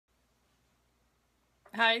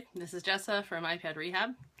Hi, this is Jessa from iPad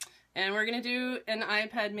Rehab, and we're going to do an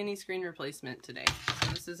iPad mini screen replacement today.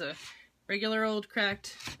 So this is a regular old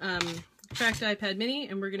cracked iPad mini,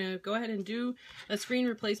 and we're going to go ahead and do a screen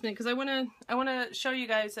replacement because I want to show you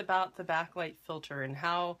guys about the backlight filter and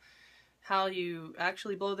how you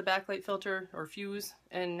actually blow the backlight filter or fuse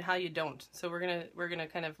and how you don't. So we're gonna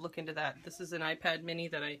kind of look into that. This is an iPad mini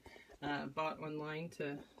that I bought online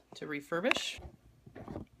to refurbish.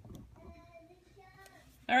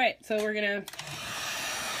 Alright, so we're going to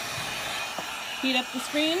heat up the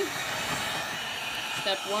screen.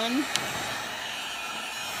 Step one.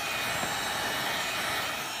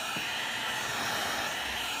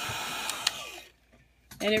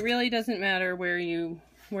 And it really doesn't matter where you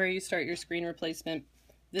start your screen replacement.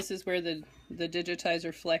 This is where the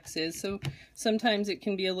digitizer flex is, so sometimes it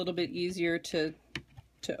can be a little bit easier to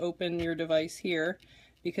open your device here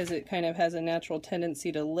because it kind of has a natural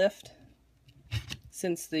tendency to lift,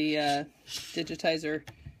 since the digitizer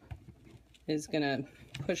is going to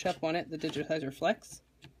push up on it, the digitizer flex.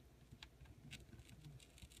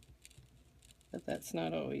 But that's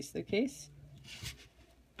not always the case.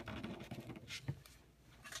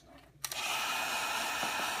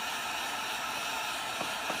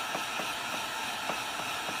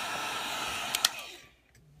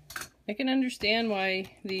 I can understand why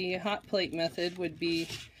the hot plate method would be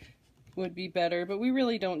better, but we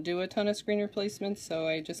really don't do a ton of screen replacements, so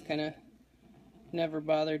I just kind of never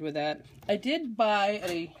bothered with that. I did buy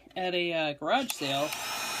at a garage sale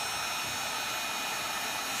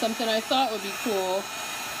something I thought would be cool.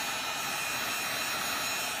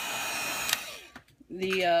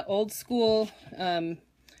 The old school, I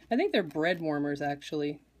think they're bread warmers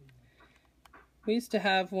actually. We used to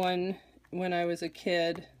have one when I was a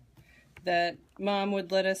kid that Mom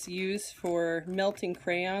would let us use for melting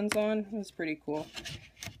crayons on. It was pretty cool.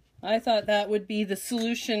 I thought that would be the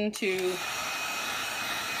solution to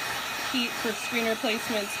heat for screen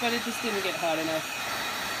replacements, but it just didn't get hot enough.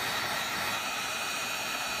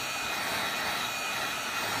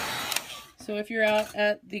 So if you're out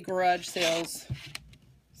at the garage sales,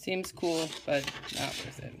 seems cool, but not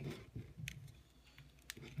worth it.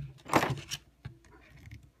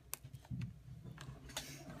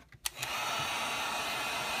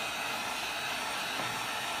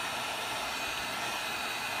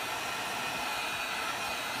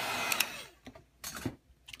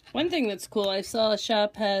 One thing that's cool, I saw a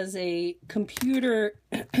shop has a computer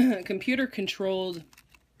controlled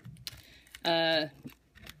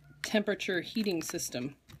temperature heating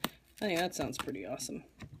system. I think that sounds pretty awesome.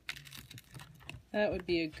 That would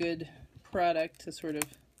be a good product to sort of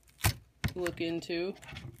look into.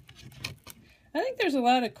 I think there's a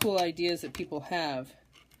lot of cool ideas that people have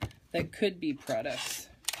that could be products.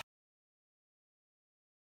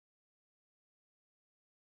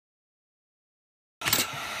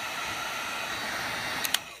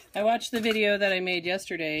 I watched the video that I made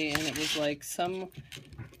yesterday, and it was like some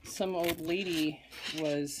old lady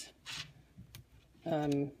was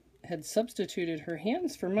had substituted her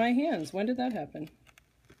hands for my hands. When did that happen?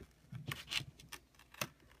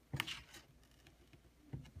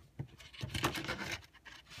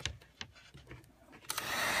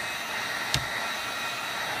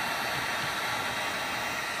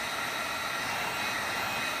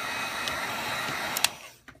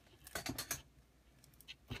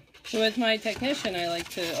 So with my technician, I like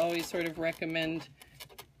to always sort of recommend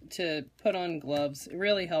to put on gloves. It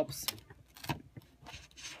really helps.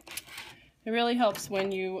 It really helps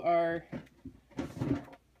when you are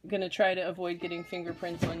going to try to avoid getting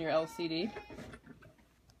fingerprints on your LCD.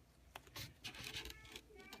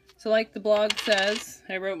 So like the blog says,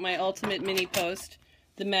 I wrote my ultimate mini post.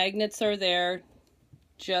 The magnets are there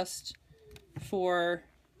just for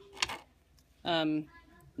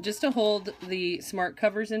just to hold the smart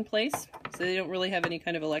covers in place, so they don't really have any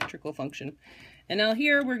kind of electrical function. And now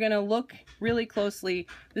here we're going to look really closely.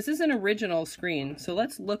 This is an original screen, so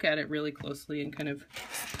let's look at it really closely and kind of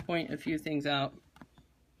point a few things out.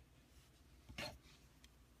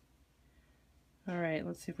 Alright,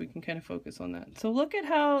 let's see if we can kind of focus on that. So look at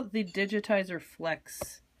how the digitizer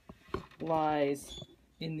flex lies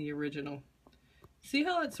in the original. See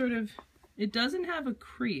how it sort of, it doesn't have a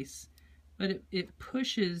crease, but it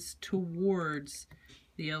pushes towards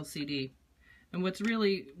the LCD. And what's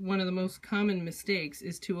really one of the most common mistakes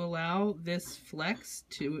is to allow this flex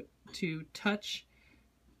to touch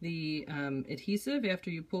the adhesive after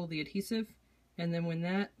you pull the adhesive, and then when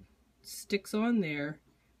that sticks on there,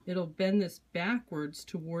 it'll bend this backwards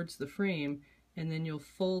towards the frame, and then you'll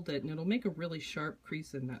fold it, and it'll make a really sharp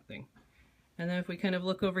crease in that thing. And then if we kind of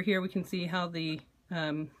look over here, we can see how the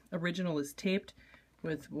original is taped.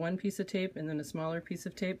 with one piece of tape and then a smaller piece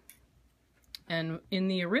of tape. And in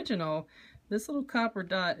the original, this little copper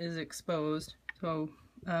dot is exposed, so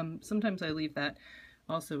sometimes I leave that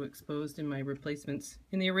also exposed in my replacements.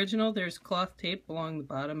 In the original, there's cloth tape along the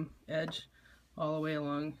bottom edge all the way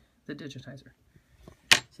along the digitizer.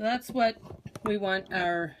 So that's what we want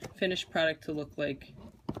our finished product to look like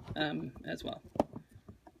as well.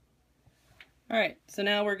 Alright, so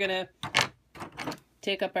now we're going to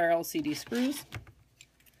take up our LCD screws.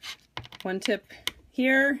 One tip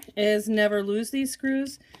here is never lose these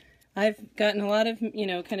screws. I've gotten a lot of, you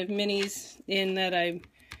know, kind of minis in that I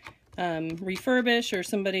refurbish, or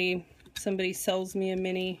somebody sells me a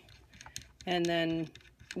mini, and then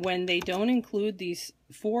when they don't include these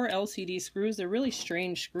 4 LCD screws, they're really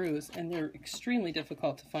strange screws and they're extremely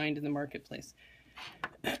difficult to find in the marketplace.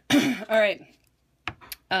 Alright,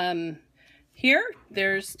 here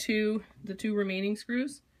there's the two remaining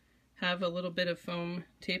screws have a little bit of foam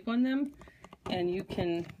tape on them, and you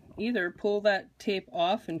can either pull that tape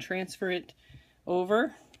off and transfer it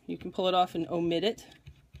over. You can pull it off and omit it.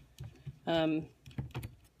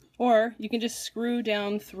 Or you can just screw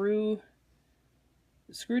down through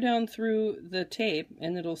the tape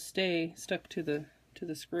and it'll stay stuck to the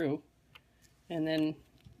screw, and then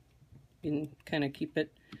you can kind of keep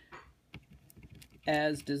it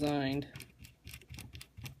as designed.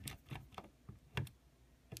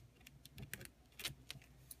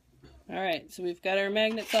 Alright, so we've got our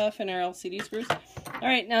magnets off and our LCD screws.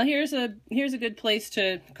 Alright, now here's a good place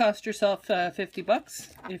to cost yourself 50 bucks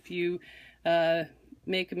if you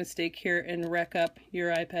make a mistake here and wreck up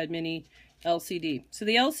your iPad mini LCD. So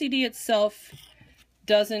the LCD itself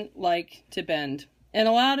doesn't like to bend. And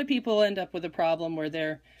a lot of people end up with a problem where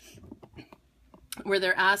they're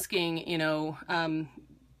asking, you know,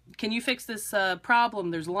 can you fix this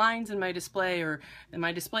problem? There's lines in my display, or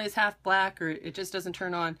my display is half black, or it just doesn't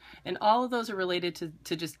turn on. And all of those are related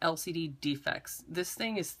to just LCD defects. This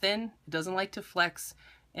thing is thin, it doesn't like to flex,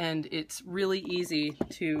 and it's really easy,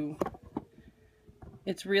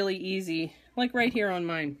 like right here on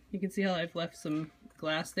mine. You can see how I've left some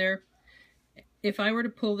glass there. If I were to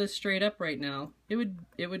pull this straight up right now, it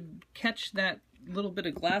would catch that little bit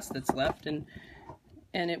of glass that's left, and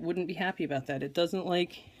it wouldn't be happy about that. It doesn't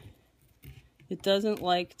like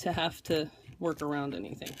to have to work around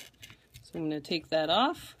anything. So I'm going to take that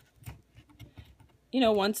off. You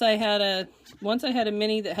know, once I had a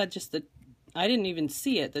mini that had just I didn't even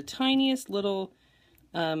see it, the tiniest little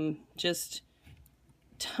just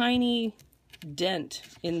tiny dent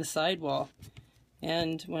in the sidewall,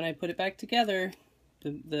 and when I put it back together,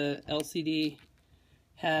 the LCD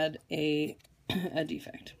had a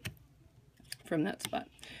defect from that spot.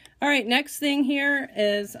 All right, next thing here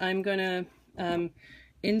is I'm gonna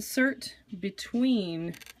insert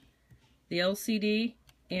between the LCD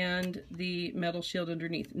and the metal shield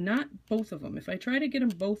underneath, not both of them. If I try to get them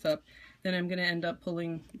both up, then I'm gonna end up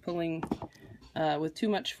pulling with too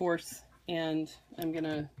much force, and I'm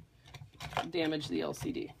gonna damage the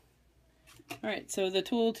LCD. All right, so the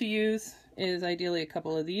tool to use is ideally a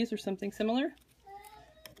couple of these or something similar.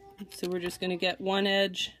 So we're just gonna get one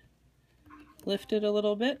edge lifted a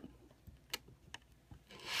little bit.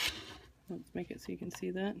 Let's make it so you can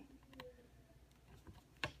see that.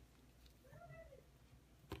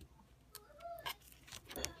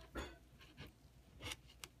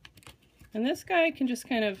 And this guy can just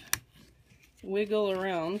kind of wiggle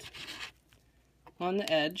around on the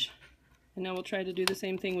edge. And now we'll try to do the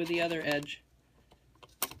same thing with the other edge.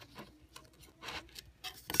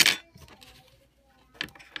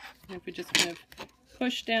 And if we just kind of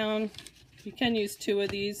push down, you can use 2 of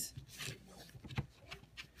these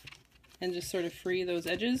and just sort of free those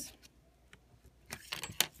edges.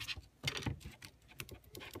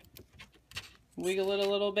 Wiggle it a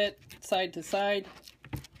little bit side to side.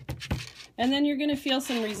 And then you're going to feel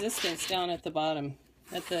some resistance down at the bottom.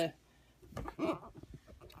 At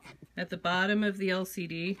the bottom of the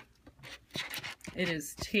LCD, it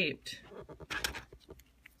is taped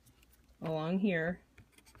along here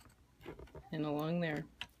and along there.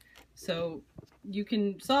 So you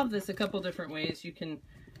can solve this a couple different ways. You can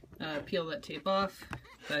peel that tape off,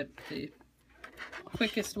 but the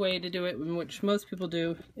quickest way to do it, which most people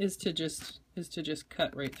do, is to just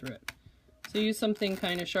cut right through it. So use something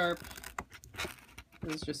kind of sharp.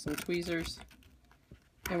 This is just some tweezers,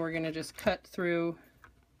 and we're going to just cut through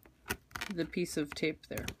the piece of tape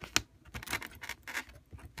there.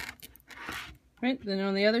 Right, then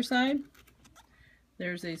on the other side,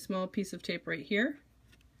 there's a small piece of tape right here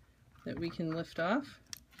that we can lift off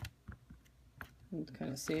and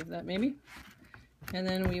kind of save that maybe. And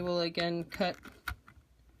then we will again cut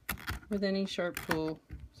with any sharp tool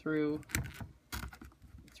through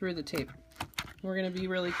the tape. We're going to be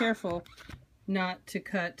really careful not to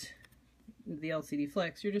cut the LCD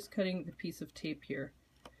flex. You're just cutting the piece of tape here.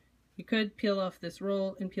 You could peel off this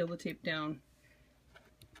roll and peel the tape down.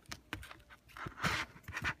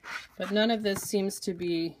 But none of this seems to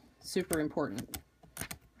be super important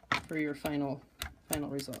for your final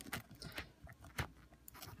result.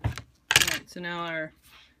 Alright, so now our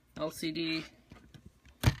LCD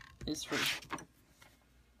is free.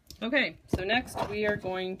 Okay, so next we are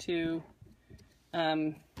going to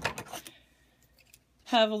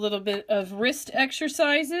have a little bit of wrist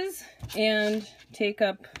exercises and take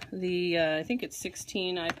up the, I think it's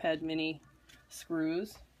 16 iPad mini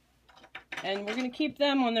screws. And we're going to keep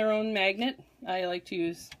them on their own magnet. I like to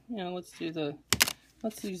use, you know, let's use the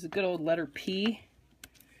good old letter P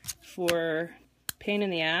for pain in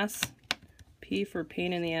the ass. P for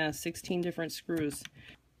pain in the ass, 16 different screws.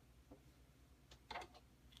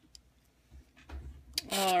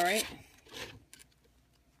 All right.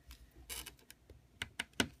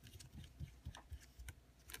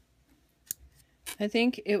 I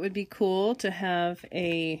think it would be cool to have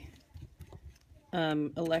a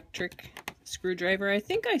electric screwdriver. I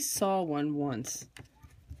think I saw one once.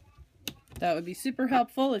 That would be super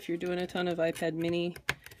helpful if you're doing a ton of iPad mini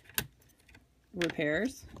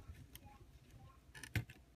repairs.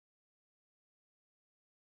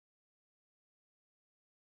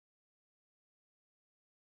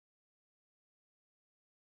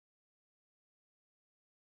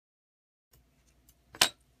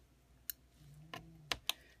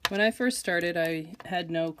 When I first started, I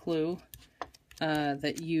had no clue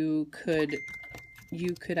that you could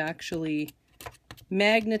actually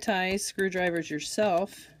magnetize screwdrivers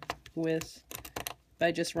yourself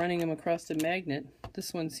by just running them across a magnet.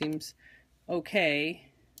 This one seems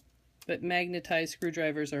okay, but magnetized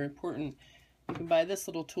screwdrivers are important. You can buy this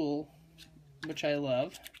little tool, which I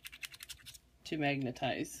love, to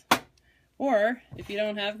magnetize. Or if you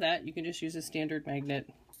don't have that, you can just use a standard magnet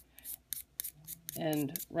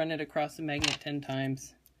and run it across the magnet 10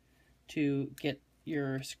 times to get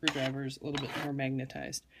your screwdrivers a little bit more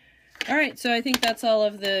magnetized. Alright, so I think that's all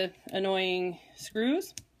of the annoying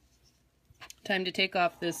screws. Time to take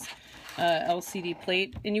off this LCD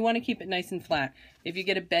plate, and you want to keep it nice and flat. If you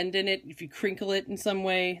get a bend in it, if you crinkle it in some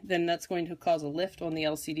way, then that's going to cause a lift on the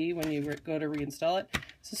LCD when you go to reinstall it.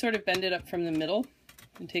 So sort of bend it up from the middle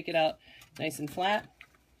and take it out nice and flat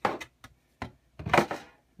and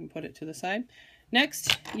put it to the side.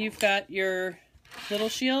 Next, you've got your little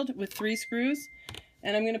shield with 3 screws,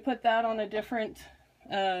 and I'm going to put that on a different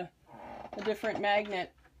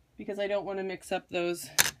magnet because I don't want to mix up those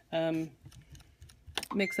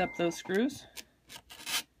screws.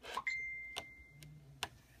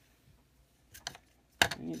 I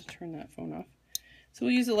need to turn that phone off. So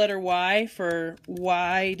we'll use the letter Y for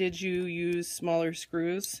why did you use smaller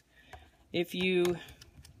screws. If you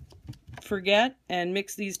forget and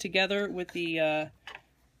mix these together with the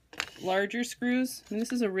larger screws, and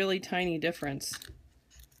this is a really tiny difference.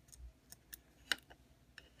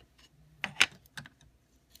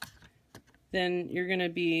 Then you're gonna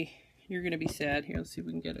be sad. Here, let's see if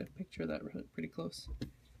we can get a picture of that pretty close.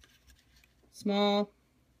 Small,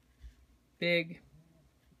 big.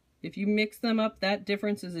 If you mix them up, that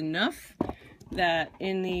difference is enough that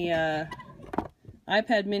in the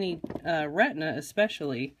iPad mini Retina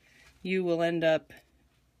especially, you will end up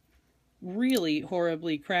really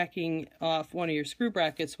horribly cracking off one of your screw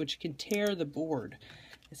brackets, which can tear the board.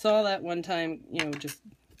 I saw that one time, you know, just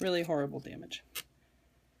really horrible damage.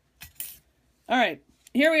 All right,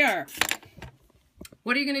 here we are.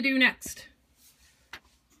 What are you going to do next?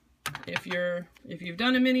 If you've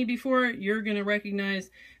done a mini before, you're going to recognize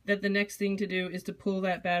that the next thing to do is to pull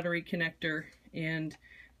that battery connector, and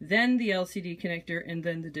then the LCD connector, and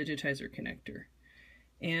then the digitizer connector.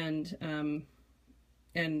 And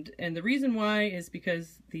the reason why is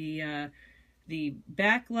because the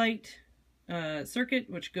backlight circuit,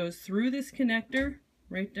 which goes through this connector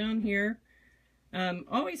right down here,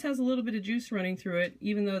 always has a little bit of juice running through it,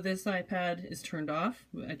 even though this iPad is turned off.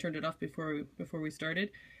 I turned it off before we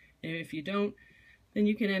started. And if you don't, then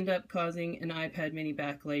you can end up causing an iPad mini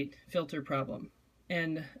backlight filter problem.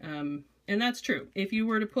 And that's true. If you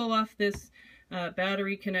were to pull off this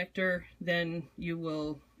battery connector, then you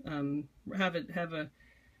will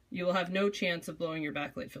you will have no chance of blowing your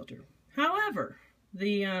backlight filter. However,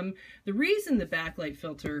 the reason the backlight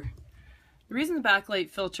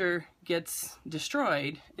filter gets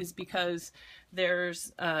destroyed is because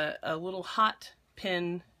there's a little hot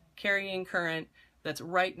pin carrying current that's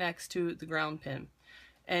right next to the ground pin.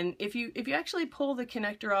 And if you actually pull the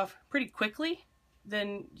connector off pretty quickly,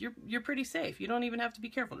 then you're pretty safe. You don't even have to be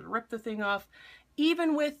careful to rip the thing off,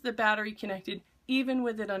 even with the battery connected, even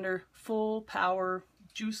with it under full power,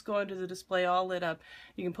 juice going to the display, all lit up.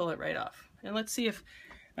 You can pull it right off. And let's see if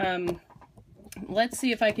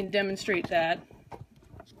I can demonstrate that,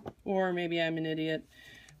 or maybe I'm an idiot,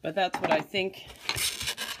 but that's what I think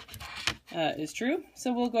is true.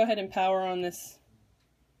 So we'll go ahead and power on this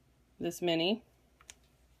mini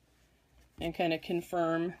and kind of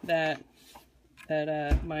confirm that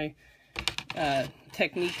my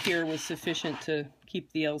technique here was sufficient to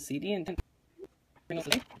keep the LCD in.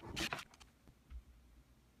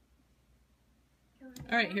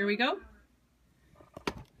 All right, here we go.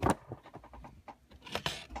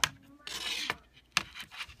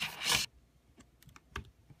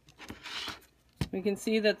 We can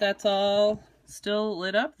see that that's all still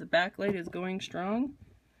lit up. The backlight is going strong.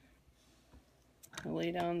 I'll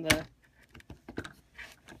lay down the...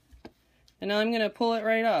 And now I'm going to pull it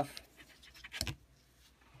right off.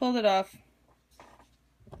 Pulled it off.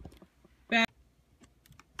 Back.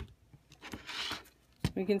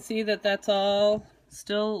 We can see that that's all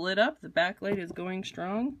still lit up. The backlight is going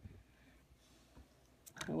strong.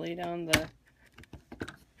 I'll lay down the...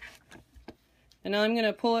 And now I'm going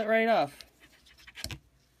to pull it right off.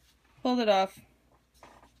 Pulled it off.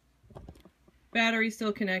 Battery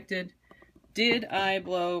still connected. Did I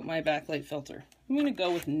blow my backlight filter? I'm going to go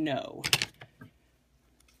with no.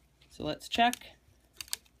 So let's check.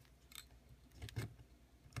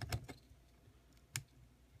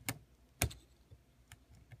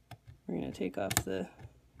 We're going to take off the...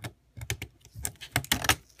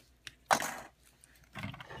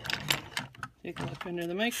 Take a look under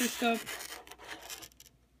the microscope.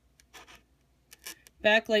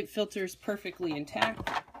 Backlight filter is perfectly intact.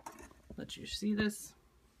 Let you see this.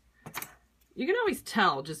 You can always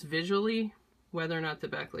tell just visually whether or not the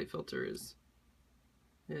backlight filter is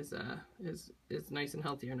nice and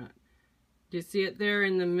healthy or not. Do you see it there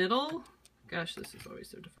in the middle? Gosh, this is always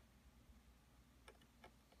so difficult.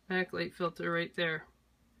 Backlight filter right there.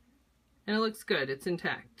 And it looks good. It's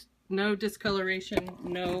intact. No discoloration,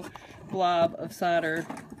 no blob of solder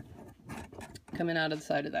coming out of the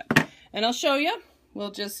side of that. And I'll show you.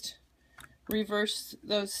 We'll just reverse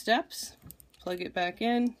those steps, plug it back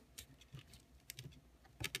in.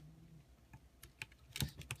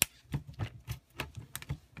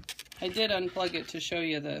 I did unplug it to show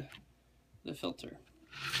you the filter.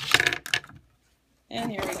 And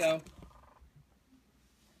here we go.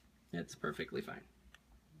 It's perfectly fine.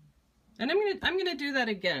 And I'm gonna do that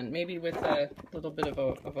again, maybe with a little bit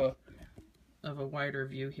of a wider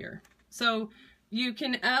view here. So you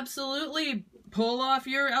can absolutely pull off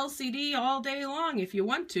your LCD all day long if you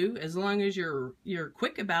want to, as long as you're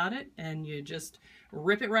quick about it and you just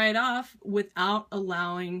rip it right off without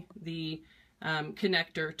allowing the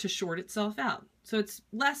connector to short itself out. So it's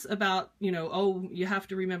less about, you know, oh, you have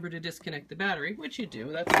to remember to disconnect the battery, which you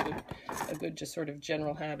do. That's a good just sort of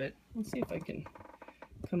general habit. Let's see if I can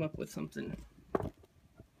come up with something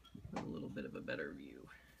with a little bit of a better view.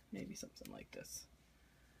 Maybe something like this.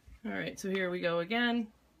 All right, so here we go again.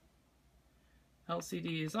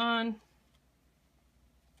 LCD is on.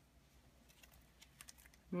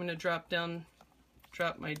 I'm going to drop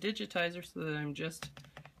my digitizer so that I'm just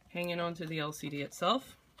hanging onto the LCD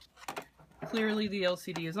itself. Clearly the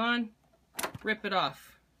LCD is on. Rip it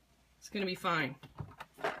off. It's going to be fine.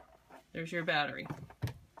 There's your battery.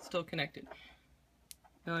 Still connected.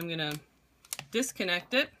 Now I'm going to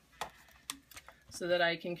disconnect it so that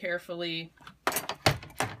I can carefully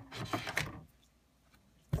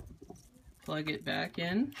plug it back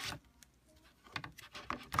in.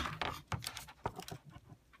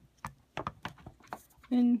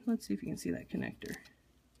 And let's see if you can see that connector.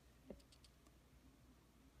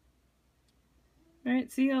 All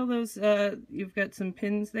right, see all those, you've got some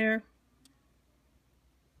pins there,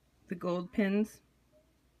 the gold pins.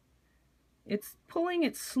 It's pulling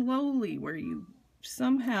it slowly where you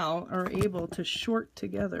somehow are able to short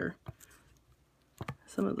together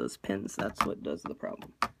some of those pins. That's what does the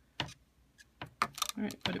problem. All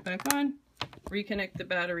right, put it back on, reconnect the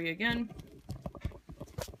battery again,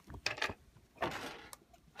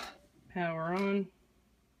 power on,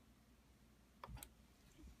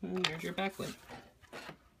 and there's your backlight.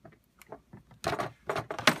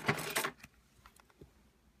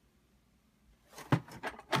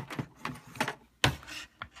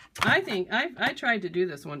 I tried to do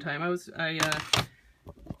this one time. I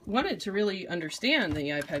wanted to really understand the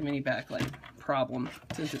iPad mini backlight problem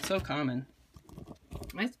since it's so common.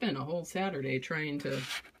 I spent a whole Saturday trying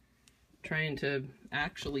to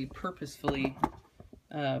actually purposefully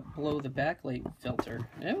blow the backlight filter.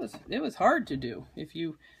 It was hard to do if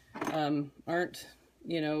you aren't,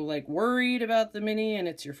 you know, like worried about the Mini and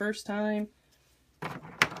it's your first time.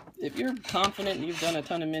 If you're confident and you've done a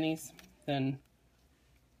ton of Minis, then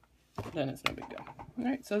it's no big deal. All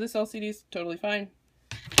right, so this LCD is totally fine.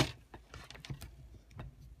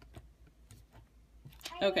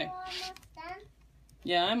 Okay.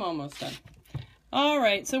 Yeah, I'm almost done. All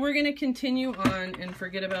right, so we're going to continue on and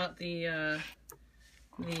forget about the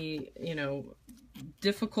you know,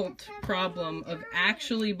 difficult problem of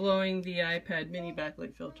actually blowing the iPad mini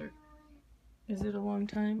backlight filter. Is it a long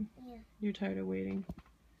time? Yeah. You're tired of waiting?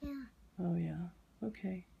 Yeah. Oh, yeah.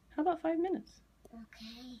 Okay. How about 5 minutes?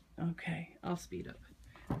 Okay. Okay, I'll speed up.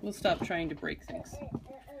 We'll stop trying to break things.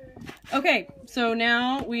 Okay, so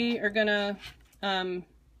now we are gonna,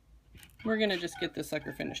 we're gonna just get this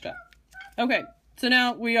sucker finished up. Okay, so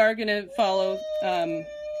now we are gonna follow,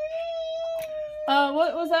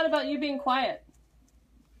 what was that about you being quiet?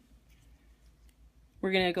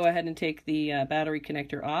 We're gonna go ahead and take the battery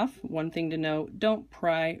connector off. One thing to note, don't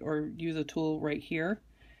pry or use a tool right here.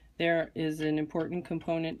 There is an important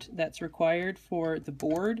component that's required for the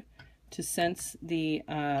board to sense the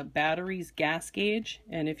battery's gas gauge,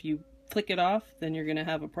 and if you flick it off, then you're going to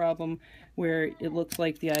have a problem where it looks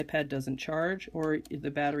like the iPad doesn't charge or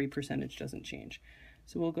the battery percentage doesn't change.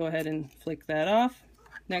 So we'll go ahead and flick that off.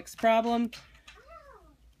 Next problem,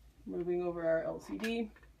 moving over our LCD.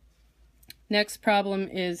 Next problem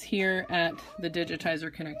is here at the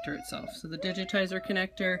digitizer connector itself. So the digitizer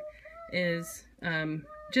connector is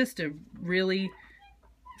just a really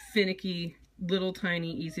finicky, little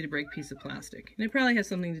tiny, easy to break piece of plastic. And it probably has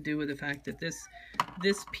something to do with the fact that this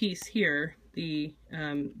piece here, the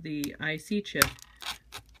IC chip,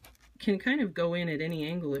 can kind of go in at any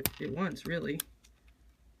angle it wants, really.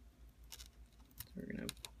 So we're gonna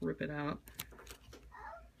rip it out.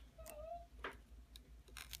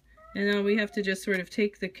 And now we have to just sort of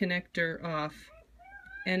take the connector off.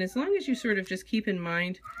 And as long as you sort of just keep in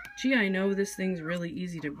mind, gee, I know this thing's really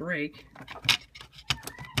easy to break,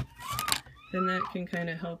 then that can kind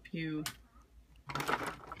of help you,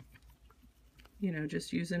 you know,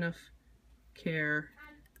 just use enough care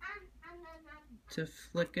to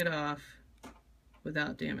flick it off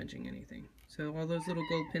without damaging anything. So all those little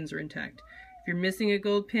gold pins are intact. If you're missing a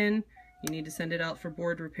gold pin, you need to send it out for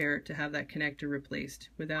board repair to have that connector replaced.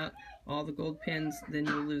 Without all the gold pins, then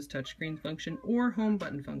you'll lose touchscreen function or home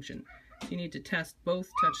button function. So you need to test both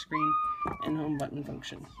touchscreen and home button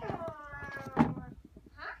function.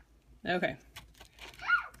 Okay.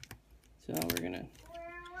 So we're gonna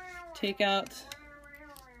take out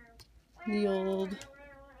the old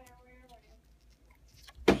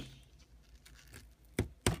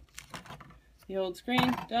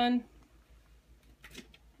screen. Done.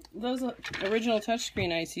 Those original touchscreen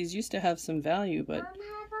ICs used to have some value, but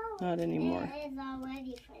not anymore. It is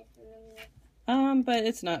already 5 minutes. But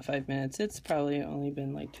it's not 5 minutes. It's probably only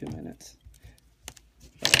been like 2 minutes.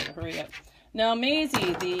 So hurry up. Now,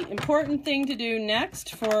 Maisie, the important thing to do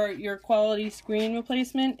next for your quality screen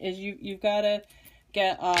replacement is you've got to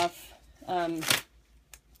get off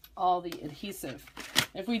all the adhesive.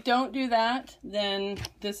 If we don't do that, then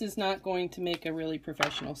this is not going to make a really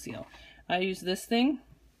professional seal. I use this thing.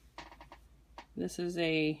 This is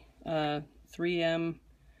a 3M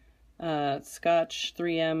Scotch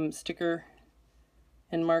 3M sticker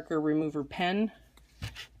and marker remover pen,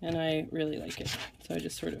 and I really like it. So I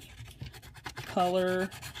just sort of color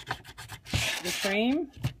the frame.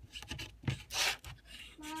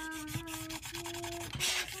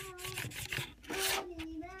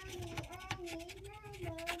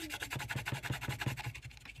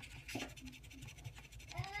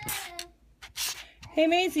 Hey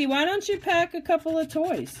Maisie, why don't you pack a couple of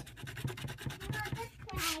toys?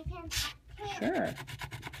 Sure.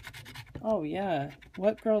 Oh yeah,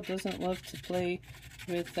 what girl doesn't love to play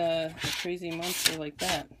with a crazy monster like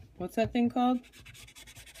that? What's that thing called?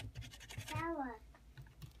 Sour.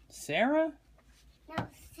 Sarah? No,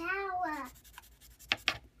 sour.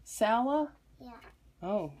 Sala? Yeah.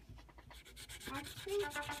 Oh. Actually,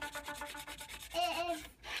 it is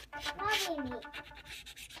probably meat.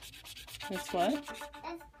 It's what?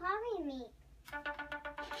 It's probably meat.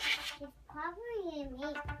 It's probably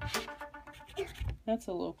meat. That's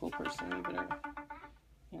a local person. You better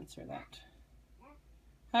answer that.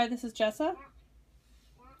 Hi, this is Jessa.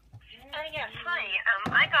 Yes, hi.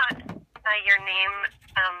 I got your name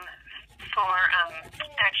for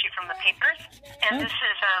actually from the papers, and this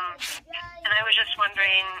is and I was just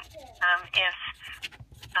wondering if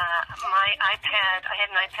my iPad, I had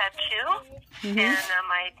an iPad too, and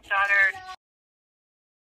my daughter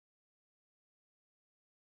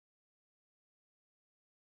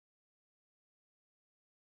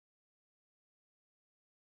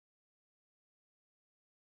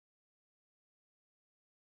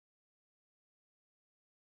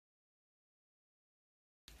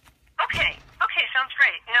Okay. Okay, sounds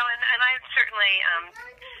great. No, and I certainly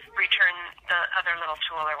return the other little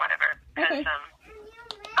tool or whatever. Okay.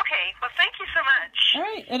 Okay, well, thank you so much. All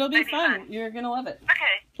right, it'll be fun. You're going to love it.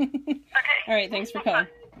 Okay. Okay. All right, thanks for calling.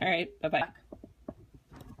 All right, bye-bye.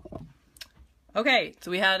 Okay, so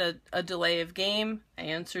we had a delay of game. I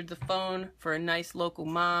answered the phone for a nice local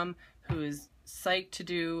mom who is psyched to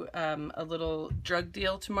do a little drug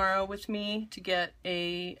deal tomorrow with me to get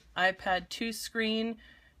a iPad 2 screen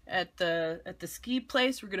at the ski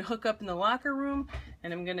place. We're going to hook up in the locker room,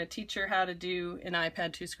 and I'm going to teach her how to do an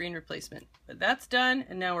iPad 2 screen replacement. But that's done,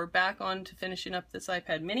 and now we're back on to finishing up this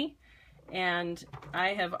iPad mini. And I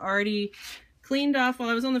have already cleaned off, while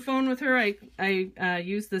I was on the phone with her, I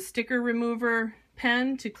used the sticker remover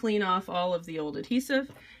pen to clean off all of the old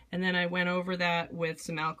adhesive, and then I went over that with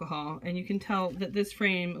some alcohol, and you can tell that this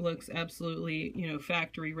frame looks absolutely, you know,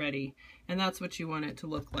 factory ready, and that's what you want it to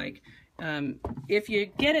look like. If you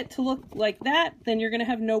get it to look like that, then you're going to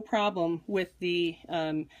have no problem with the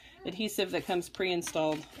adhesive that comes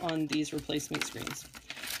pre-installed on these replacement screens.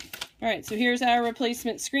 All right, so here's our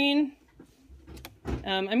replacement screen.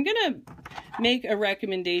 I'm going to make a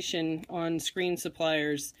recommendation on screen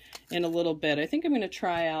suppliers in a little bit. I think I'm going to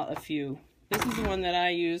try out a few. This is the one that I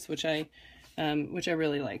use, which I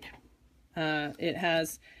really like. It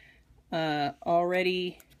has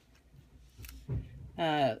already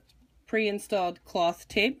pre-installed cloth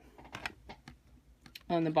tape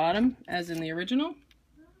on the bottom, as in the original,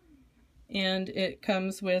 and it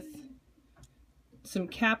comes with some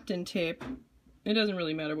Captain tape. It doesn't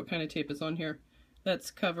really matter what kind of tape is on here.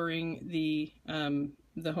 That's covering the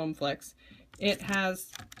home flex. It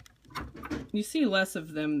has, you see less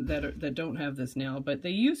of them that don't have this now, but they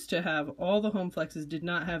used to have, all the home flexes did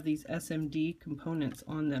not have these SMD components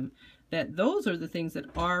on them. Those are the things that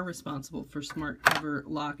are responsible for smart cover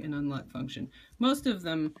lock and unlock function. Most of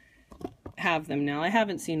them have them now. I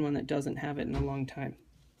haven't seen one that doesn't have it in a long time,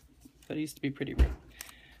 but it used to be pretty rare.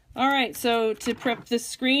 All right, so to prep this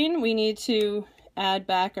screen, we need to add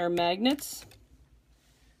back our magnets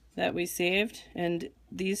that we saved, and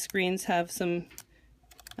these screens have some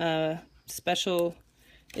special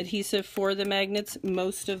adhesive for the magnets.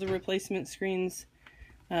 Most of the replacement screens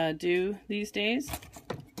do these days.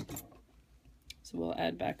 So we'll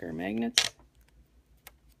add back our magnets.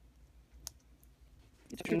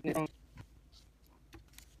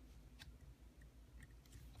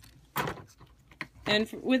 And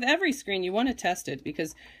with every screen, you want to test it,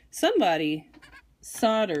 because somebody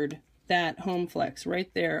soldered that home flex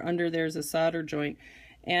right there. Under there's a solder joint,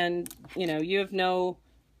 and you know, you have no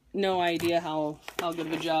idea how good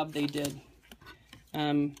of a job they did.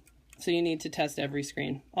 So you need to test every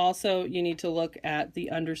screen. Also, you need to look at the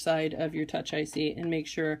underside of your Touch IC and make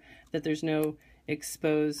sure that there's no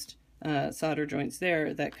exposed solder joints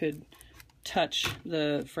there that could touch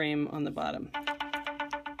the frame on the bottom.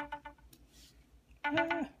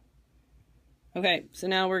 Okay, so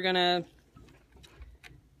now we're gonna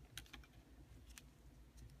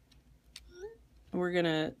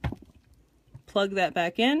plug that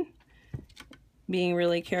back in, being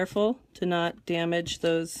really careful to not damage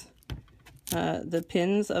those the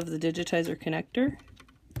pins of the digitizer connector.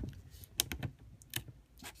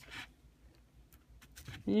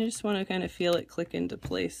 And you just want to kind of feel it click into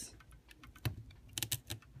place.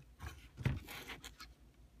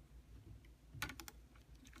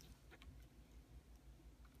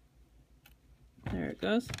 There it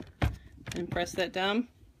goes. And press that down.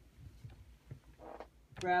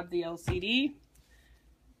 Grab the LCD.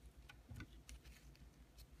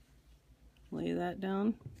 Lay that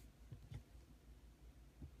down.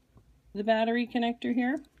 The battery connector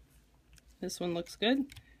here. This one looks good.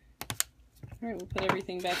 All right, we'll put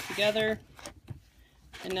everything back together.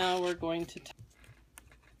 And now we're going to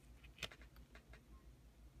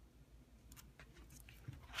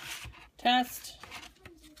test.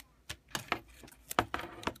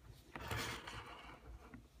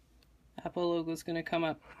 Apple logo is going to come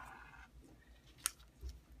up.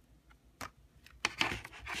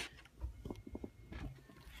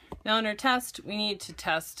 Now in our test, we need to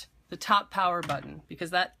test the top power button,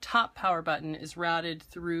 because that top power button is routed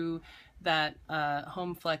through that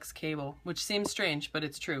home flex cable, which seems strange, but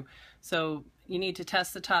it's true. So you need to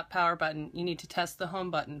test the top power button, you need to test the home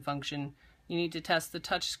button function, you need to test the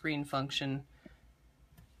touch screen function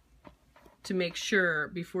to make sure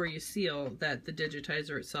before you seal that the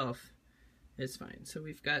digitizer itself is fine. So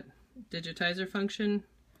we've got digitizer function,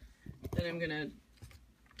 then I'm going to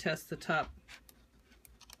test the top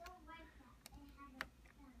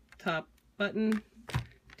button,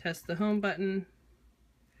 test the home button,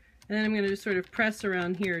 and then I'm going to just sort of press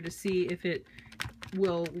around here to see if it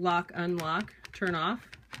will lock, unlock, turn off.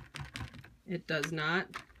 It does not.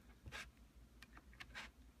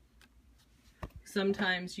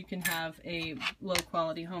 Sometimes you can have a low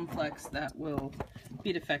quality home flex that will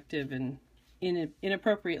be defective and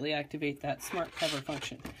inappropriately activate that smart cover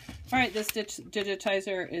function. All right, this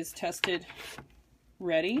digitizer is tested,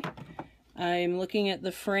 ready. I'm looking at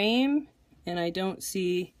the frame and I don't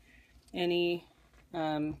see any,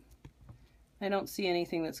 I don't see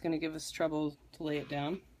anything that's going to give us trouble to lay it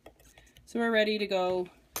down. So we're ready to go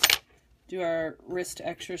do our wrist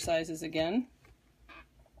exercises again.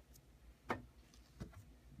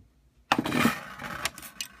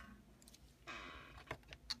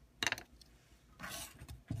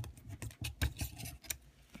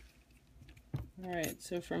 Alright,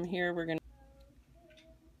 so from here we're going to...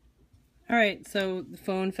 Alright, so the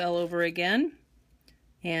phone fell over again,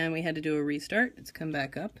 and we had to do a restart. It's come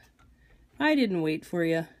back up. I didn't wait for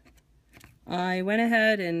you. I went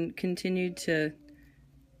ahead and continued to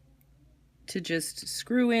just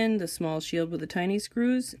screw in the small shield with the tiny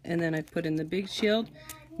screws, and then I put in the big shield,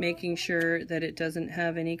 making sure that it doesn't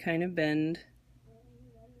have any kind of bend.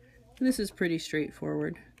 This is pretty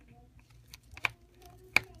straightforward.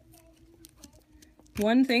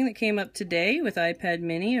 One thing that came up today with iPad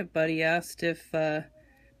mini, a buddy asked if,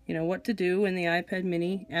 you know, what to do when the iPad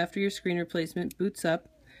mini, after your screen replacement, boots up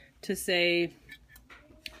to say,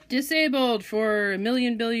 disabled for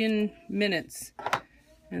 1,000,000 billion minutes.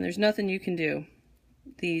 And there's nothing you can do.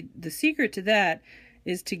 The secret to that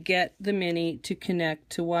is to get the mini to connect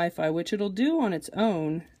to Wi-Fi, which it'll do on its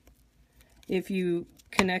own if you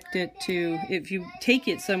connect it to, if you take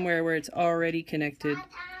it somewhere where it's already connected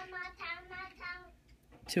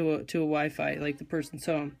to a Wi-Fi, like the person's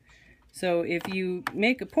home. So if you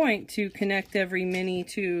make a point to connect every mini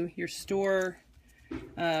to your store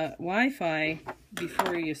Wi-Fi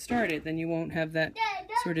before you start it, then you won't have that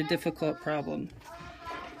sort of difficult problem.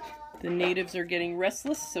 The natives are getting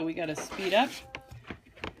restless, so we gotta speed up.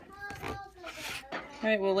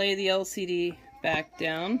 Alright, we'll lay the LCD back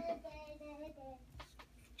down.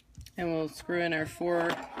 And we'll screw in our 4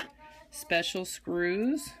 special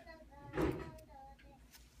screws.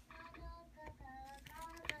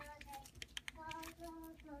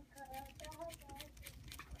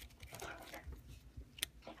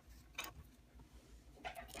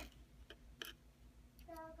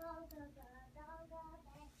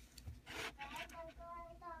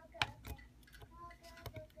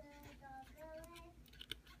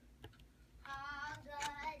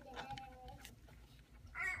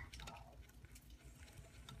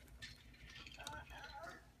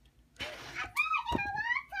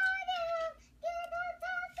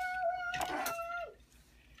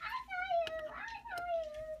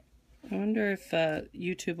 I wonder if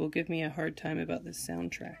YouTube will give me a hard time about this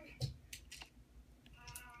soundtrack.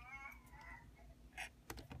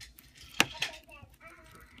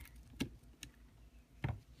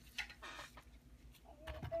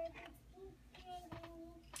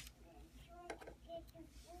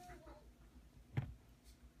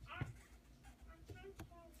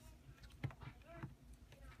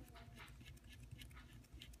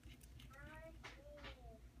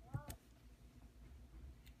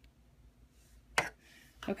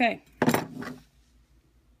 Okay.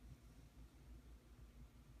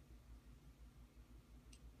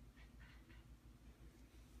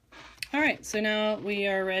 All right, so now we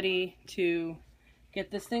are ready to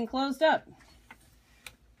get this thing closed up.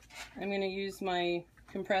 I'm going to use my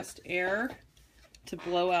compressed air to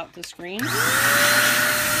blow out the screen. And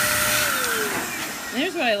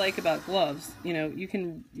here's what I like about gloves. You know, you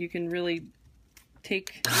can really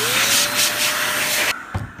take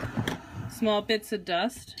small bits of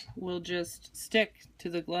dust will just stick to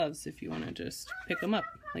the gloves if you want to just pick them up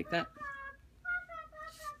like that.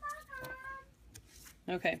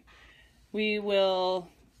 Okay, we will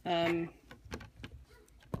pay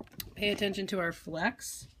attention to our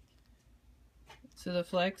flex. So the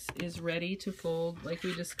flex is ready to fold like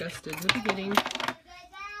we discussed in the beginning.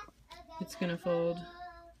 It's going to fold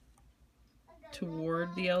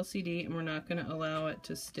toward the LCD, and we're not going to allow it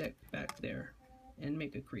to stick back there and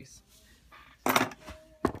make a crease.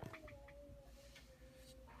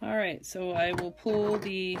 Alright, so I will pull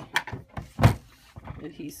the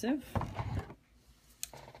adhesive.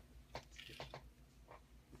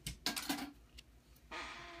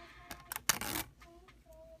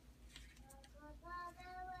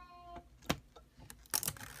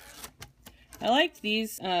 I like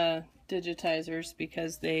these digitizers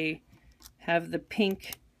because they have the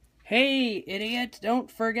pink, hey idiot, don't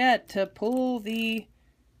forget to pull the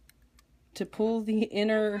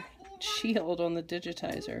inner shield on the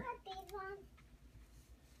digitizer.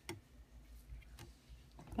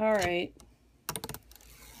 All right.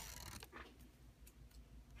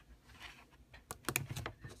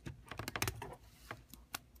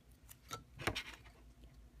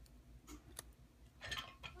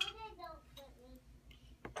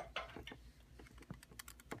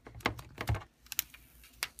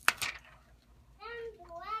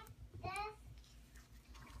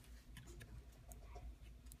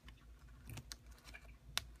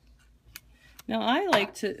 Now I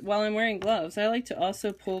like to, while I'm wearing gloves, I like to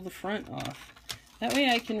also pull the front off. That way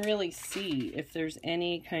I can really see if there's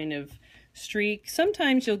any kind of streak.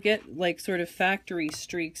 Sometimes you'll get like sort of factory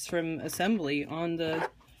streaks from assembly on the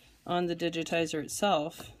digitizer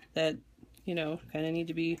itself that, you know, kind of need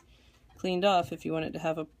to be cleaned off if you want it to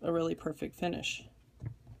have a really perfect finish.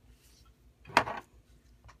 All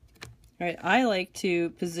right, I like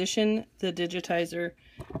to position the digitizer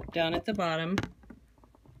down at the bottom,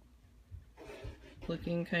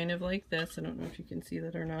 looking kind of like this. I don't know if you can see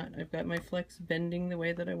that or not. I've got my flex bending the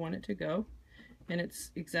way that I want it to go, and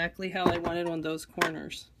it's exactly how I want it on those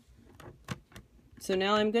corners. So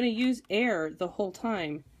now I'm going to use air the whole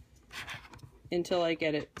time until I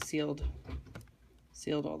get it sealed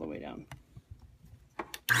all the way down.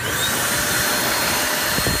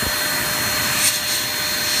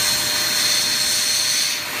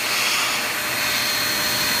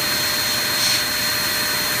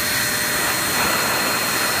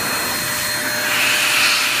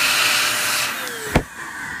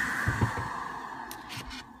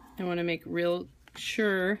 I want to make real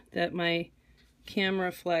sure that my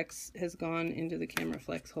camera flex has gone into the camera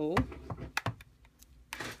flex hole.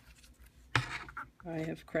 I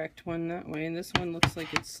have cracked one that way, and this one looks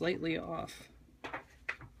like it's slightly off.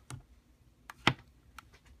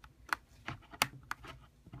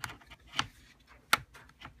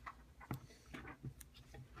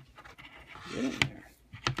 Get in there.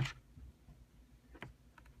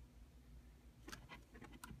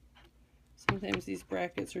 Sometimes these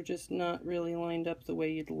brackets are just not really lined up the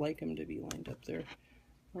way you'd like them to be lined up. They're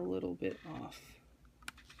a little bit off.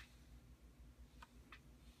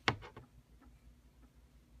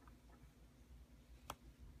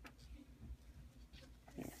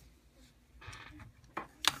 There.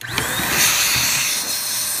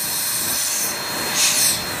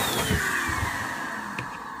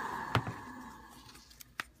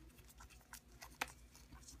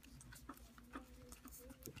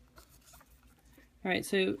 All right,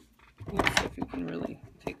 so let's see if we can really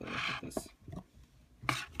take a look at this.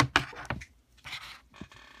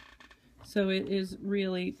 So it is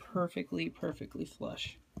really perfectly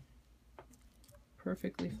flush.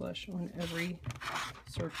 Perfectly flush on every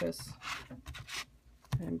surface.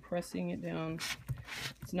 I'm pressing it down.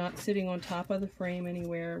 It's not sitting on top of the frame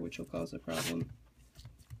anywhere, which will cause a problem.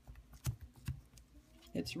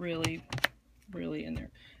 It's really in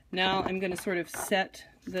there. Now I'm going to sort of set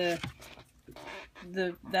that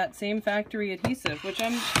same factory adhesive, which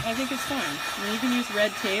I think is fine. I mean, you can use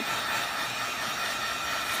red tape.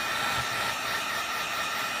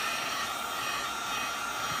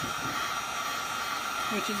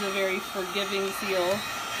 Which is a very forgiving seal.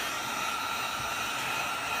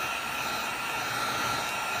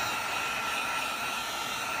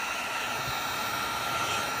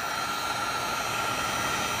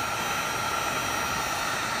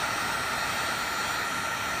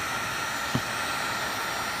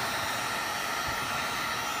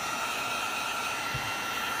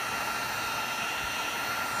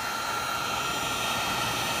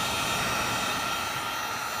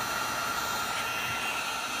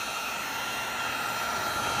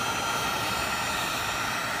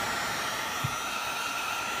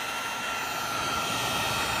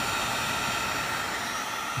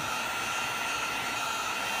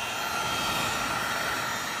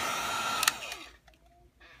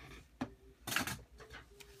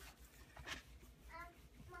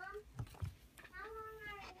 Mom, how long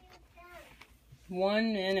are you done?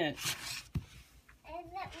 1 minute. Is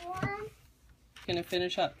it one? Gonna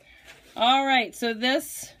finish up. All right, so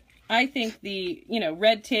this, I think the,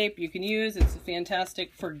 red tape you can use. It's a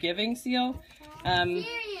fantastic forgiving seal.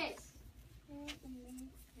 Serious.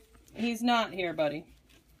 He's not here, buddy.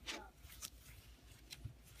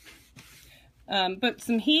 But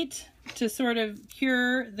some heat to sort of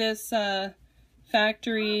cure this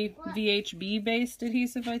factory VHB based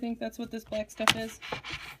adhesive. I think that's what this black stuff is.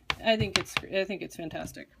 I think it's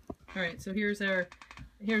fantastic. All right, so here's our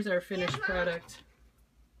finished product.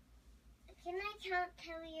 Can I count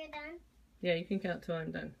till you're done? Yeah, you can count till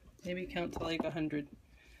I'm done. Maybe count to like 100.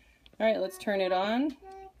 All right, let's turn it on. 6,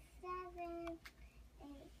 7, 8,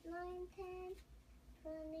 9, 10,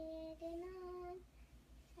 20, 89,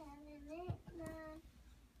 7, 8, 9,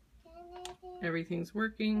 everything's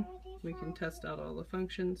working. We can test out all the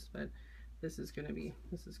functions, but this is going to be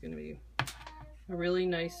a really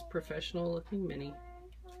nice professional looking mini,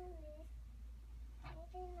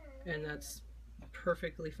 and that's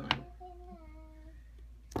perfectly fine.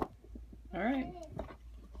 All right.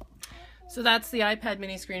 So that's the iPad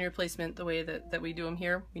mini screen replacement, the way that we do them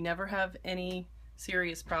here. We never have any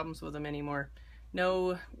serious problems with them anymore.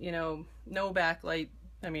 No, no backlight.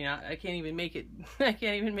 I mean, I can't even make it. I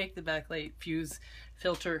can't even make the backlight fuse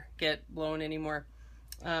filter get blown anymore.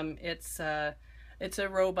 It's a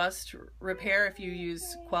robust repair if you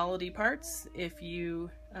use quality parts. If you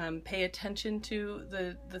pay attention to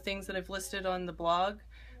the things that I've listed on the blog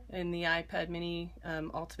in the iPad mini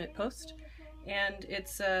ultimate post, and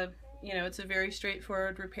it's a very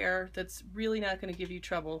straightforward repair that's really not going to give you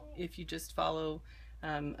trouble if you just follow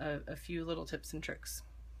a few little tips and tricks.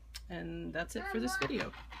 And that's it for this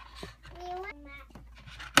video. Remember,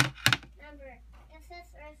 if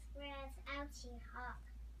this earth square is ouchie hot.